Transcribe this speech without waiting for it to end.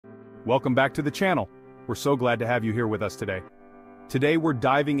Welcome back to the channel. We're so glad to have you here with us today. Today we're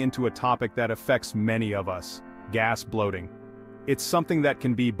diving into a topic that affects many of us: gas bloating. It's something that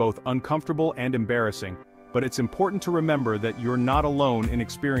can be both uncomfortable and embarrassing, but it's important to remember that you're not alone in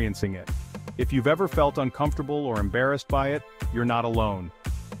experiencing it. If you've ever felt uncomfortable or embarrassed by it, you're not alone.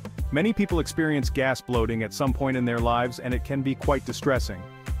 Many people experience gas bloating at some point in their lives, and it can be quite distressing.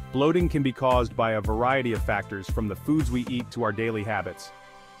 Bloating can be caused by a variety of factors, from the foods we eat to our daily habits.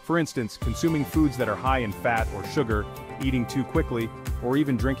 For instance, consuming foods that are high in fat or sugar, eating too quickly, or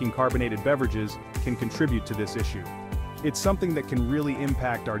even drinking carbonated beverages can contribute to this issue. It's something that can really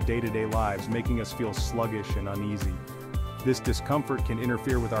impact our day-to-day lives, making us feel sluggish and uneasy. This discomfort can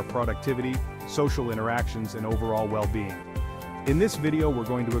interfere with our productivity, social interactions, and overall well-being. In this video, we're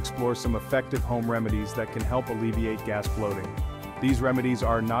going to explore some effective home remedies that can help alleviate gas bloating. These remedies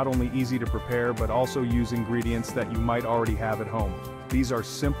are not only easy to prepare but also use ingredients that you might already have at home. These are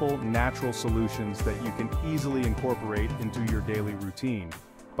simple, natural solutions that you can easily incorporate into your daily routine.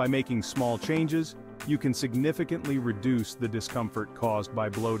 By making small changes, you can significantly reduce the discomfort caused by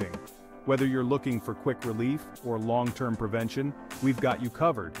bloating. Whether you're looking for quick relief or long-term prevention, we've got you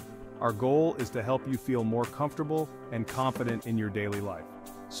covered. Our goal is to help you feel more comfortable and confident in your daily life.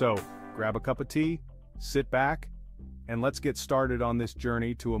 So, grab a cup of tea, sit back, and let's get started on this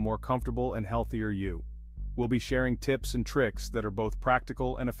journey to a more comfortable and healthier you. We'll be sharing tips and tricks that are both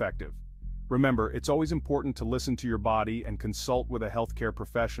practical and effective. Remember, it's always important to listen to your body and consult with a healthcare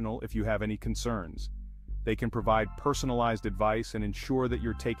professional if you have any concerns. They can provide personalized advice and ensure that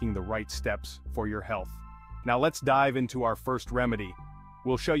you're taking the right steps for your health. Now let's dive into our first remedy.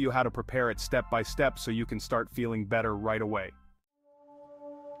 We'll show you how to prepare it step by step so you can start feeling better right away.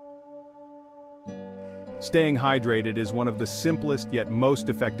 Staying hydrated is one of the simplest yet most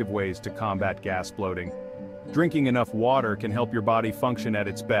effective ways to combat gas bloating. Drinking enough water can help your body function at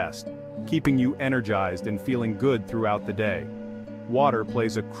its best, keeping you energized and feeling good throughout the day. Water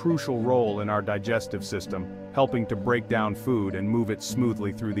plays a crucial role in our digestive system, helping to break down food and move it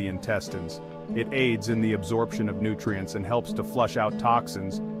smoothly through the intestines. It aids in the absorption of nutrients and helps to flush out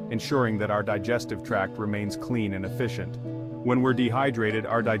toxins, ensuring that our digestive tract remains clean and efficient. When we're dehydrated,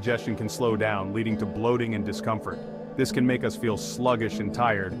 our digestion can slow down, leading to bloating and discomfort. This can make us feel sluggish and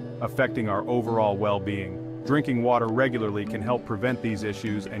tired, affecting our overall well-being. Drinking water regularly can help prevent these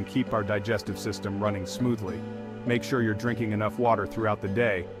issues and keep our digestive system running smoothly. Make sure you're drinking enough water throughout the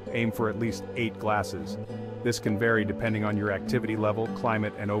day. Aim for at least 8 glasses. This can vary depending on your activity level,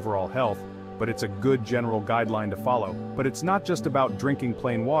 climate, and overall health, but it's a good general guideline to follow. But it's not just about drinking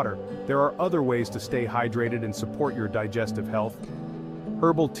plain water. There are other ways to stay hydrated and support your digestive health.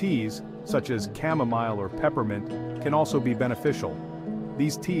 Herbal teas, such as chamomile or peppermint, can also be beneficial.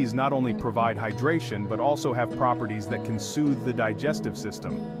 These teas not only provide hydration but also have properties that can soothe the digestive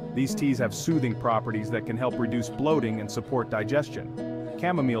system. These teas have soothing properties that can help reduce bloating and support digestion.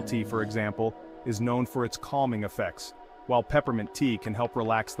 Chamomile tea, for example, is known for its calming effects, while peppermint tea can help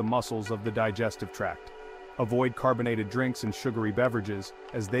relax the muscles of the digestive tract. Avoid carbonated drinks and sugary beverages,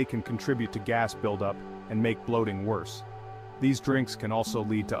 as they can contribute to gas buildup and make bloating worse. These drinks can also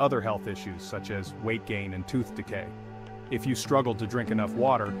lead to other health issues such as weight gain and tooth decay. If you struggle to drink enough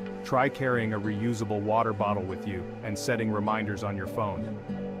water, try carrying a reusable water bottle with you and setting reminders on your phone.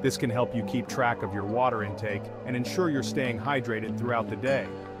 This can help you keep track of your water intake and ensure you're staying hydrated throughout the day.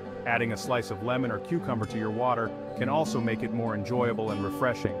 Adding a slice of lemon or cucumber to your water can also make it more enjoyable and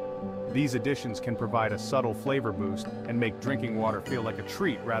refreshing. These additions can provide a subtle flavor boost and make drinking water feel like a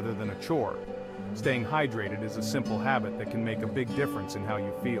treat rather than a chore. Staying hydrated is a simple habit that can make a big difference in how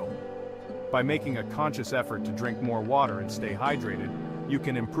you feel. By making a conscious effort to drink more water and stay hydrated, you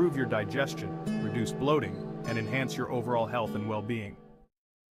can improve your digestion, reduce bloating, and enhance your overall health and well-being.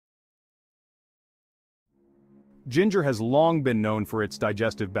 Ginger has long been known for its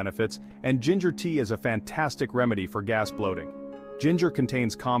digestive benefits, and ginger tea is a fantastic remedy for gas bloating. Ginger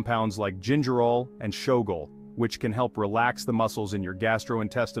contains compounds like gingerol and shogal, which can help relax the muscles in your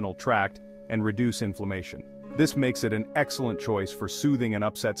gastrointestinal tract and reduce inflammation. This makes it an excellent choice for soothing an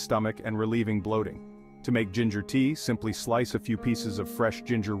upset stomach and relieving bloating. To make ginger tea, simply slice a few pieces of fresh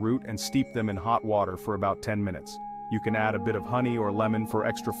ginger root and steep them in hot water for about 10 minutes. You can add a bit of honey or lemon for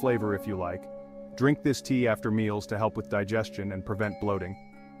extra flavor if you like. Drink this tea after meals to help with digestion and prevent bloating.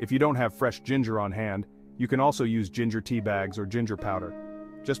 If you don't have fresh ginger on hand, you can also use ginger tea bags or ginger powder.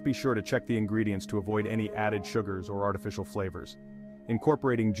 Just be sure to check the ingredients to avoid any added sugars or artificial flavors.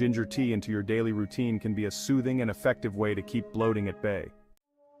 Incorporating ginger tea into your daily routine can be a soothing and effective way to keep bloating at bay.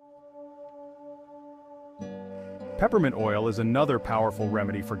 Peppermint oil is another powerful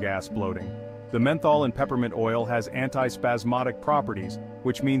remedy for gas bloating. The menthol in peppermint oil has antispasmodic properties,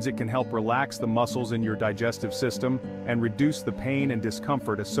 which means it can help relax the muscles in your digestive system and reduce the pain and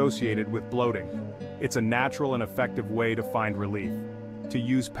discomfort associated with bloating. It's a natural and effective way to find relief. To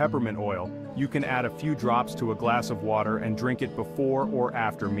use peppermint oil, you can add a few drops to a glass of water and drink it before or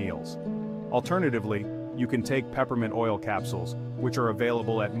after meals. Alternatively, you can take peppermint oil capsules, which are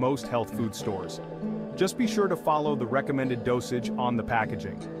available at most health food stores. Just be sure to follow the recommended dosage on the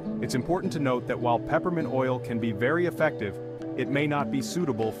packaging. It's important to note that while peppermint oil can be very effective, it may not be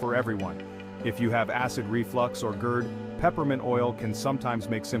suitable for everyone. If you have acid reflux or GERD, peppermint oil can sometimes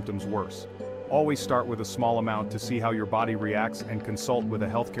make symptoms worse. Always start with a small amount to see how your body reacts and consult with a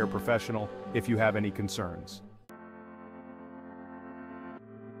healthcare professional if you have any concerns.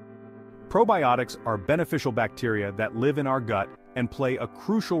 Probiotics are beneficial bacteria that live in our gut and play a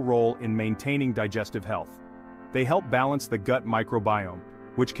crucial role in maintaining digestive health. They help balance the gut microbiome,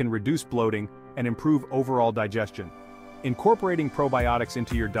 which can reduce bloating and improve overall digestion. Incorporating probiotics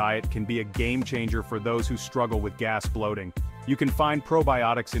into your diet can be a game changer for those who struggle with gas bloating. You can find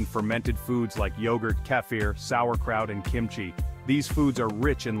probiotics in fermented foods like yogurt, kefir, sauerkraut, and kimchi. These foods are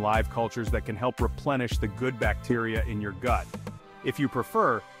rich in live cultures that can help replenish the good bacteria in your gut. If you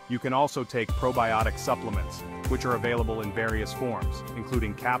prefer, you can also take probiotic supplements, which are available in various forms,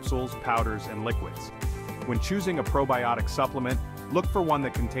 including capsules, powders, and liquids. When choosing a probiotic supplement, look for one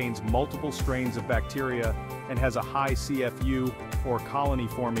that contains multiple strains of bacteria and has a high CFU or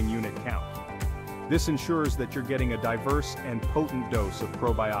colony-forming unit count. This ensures that you're getting a diverse and potent dose of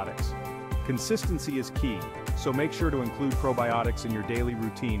probiotics. Consistency is key, so make sure to include probiotics in your daily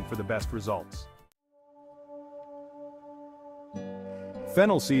routine for the best results.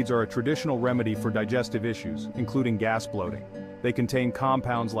 Fennel seeds are a traditional remedy for digestive issues, including gas bloating. They contain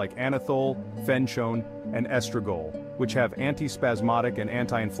compounds like anethole, fenchone, and estragol, which have antispasmodic and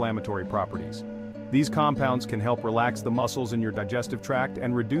anti-inflammatory properties. These compounds can help relax the muscles in your digestive tract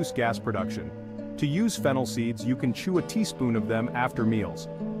and reduce gas production. To use fennel seeds, you can chew a teaspoon of them after meals.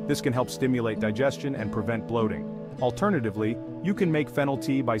 This can help stimulate digestion and prevent bloating. Alternatively, you can make fennel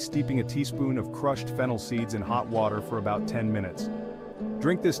tea by steeping a teaspoon of crushed fennel seeds in hot water for about 10 minutes.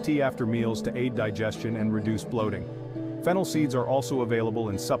 Drink this tea after meals to aid digestion and reduce bloating. Fennel seeds are also available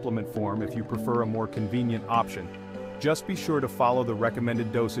in supplement form if you prefer a more convenient option. Just be sure to follow the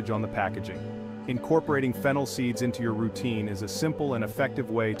recommended dosage on the packaging. Incorporating fennel seeds into your routine is a simple and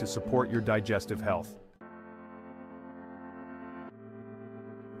effective way to support your digestive health.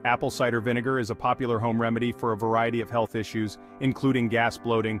 Apple cider vinegar is a popular home remedy for a variety of health issues, including gas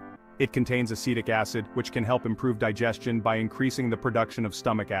bloating. It contains acetic acid, which can help improve digestion by increasing the production of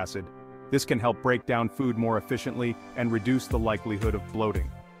stomach acid. This can help break down food more efficiently and reduce the likelihood of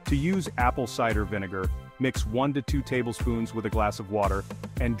bloating. To use apple cider vinegar, mix 1 to 2 tablespoons with a glass of water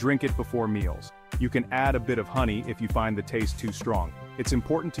and drink it before meals. You can add a bit of honey if you find the taste too strong. It's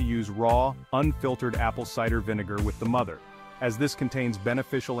important to use raw, unfiltered apple cider vinegar with the mother, as this contains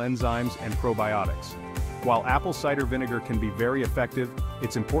beneficial enzymes and probiotics. While apple cider vinegar can be very effective,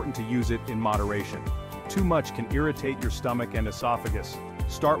 it's important to use it in moderation. Too much can irritate your stomach and esophagus.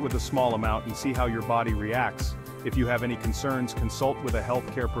 Start with a small amount and see how your body reacts. If you have any concerns, consult with a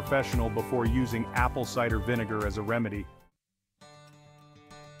healthcare professional before using apple cider vinegar as a remedy.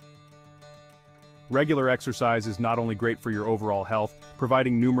 Regular exercise is not only great for your overall health,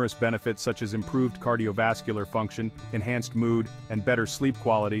 providing numerous benefits such as improved cardiovascular function, enhanced mood, and better sleep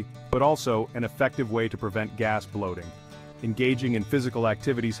quality, but also an effective way to prevent gas bloating. Engaging in physical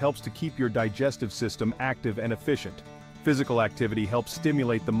activities helps to keep your digestive system active and efficient. Physical activity helps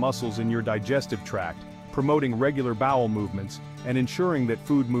stimulate the muscles in your digestive tract, promoting regular bowel movements and ensuring that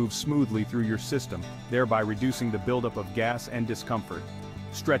food moves smoothly through your system, thereby reducing the buildup of gas and discomfort.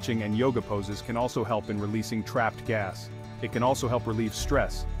 Stretching and yoga poses can also help in releasing trapped gas. It can also help relieve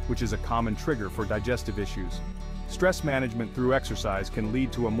stress, which is a common trigger for digestive issues. Stress management through exercise can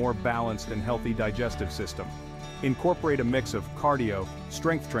lead to a more balanced and healthy digestive system. Incorporate a mix of cardio,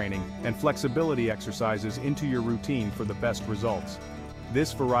 strength training, and flexibility exercises into your routine for the best results.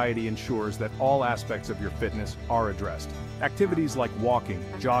 This variety ensures that all aspects of your fitness are addressed. Activities like walking,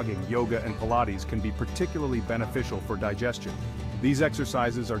 jogging, yoga, and Pilates can be particularly beneficial for digestion. These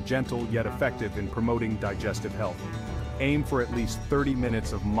exercises are gentle yet effective in promoting digestive health. Aim for at least 30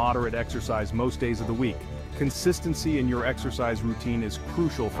 minutes of moderate exercise most days of the week. Consistency in your exercise routine is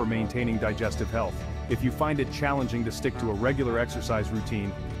crucial for maintaining digestive health. If you find it challenging to stick to a regular exercise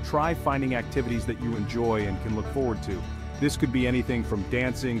routine, try finding activities that you enjoy and can look forward to. This could be anything from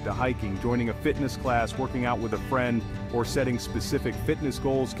dancing to hiking, joining a fitness class, working out with a friend, or setting specific fitness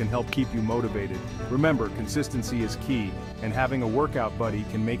goals can help keep you motivated. Remember, consistency is key, and having a workout buddy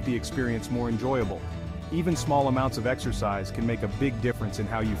can make the experience more enjoyable. Even small amounts of exercise can make a big difference in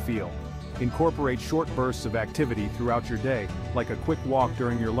how you feel. Incorporate short bursts of activity throughout your day, like a quick walk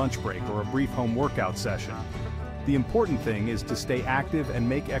during your lunch break or a brief home workout session. The important thing is to stay active and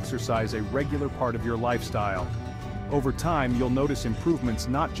make exercise a regular part of your lifestyle. Over time, you'll notice improvements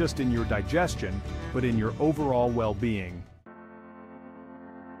not just in your digestion, but in your overall well-being.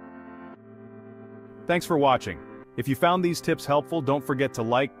 Thanks for watching. If you found these tips helpful, don't forget to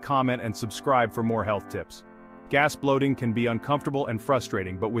like, comment, and subscribe for more health tips. Gas bloating can be uncomfortable and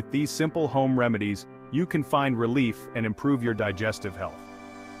frustrating, but with these simple home remedies, you can find relief and improve your digestive health.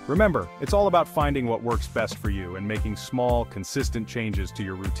 Remember, it's all about finding what works best for you and making small, consistent changes to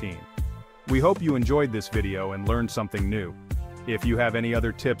your routine. We hope you enjoyed this video and learned something new. If you have any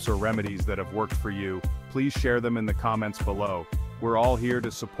other tips or remedies that have worked for you, please share them in the comments below. We're all here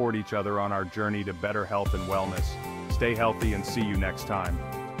to support each other on our journey to better health and wellness. Stay healthy and see you next time.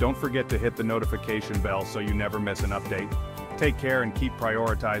 Don't forget to hit the notification bell so you never miss an update. Take care and keep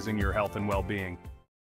prioritizing your health and well-being.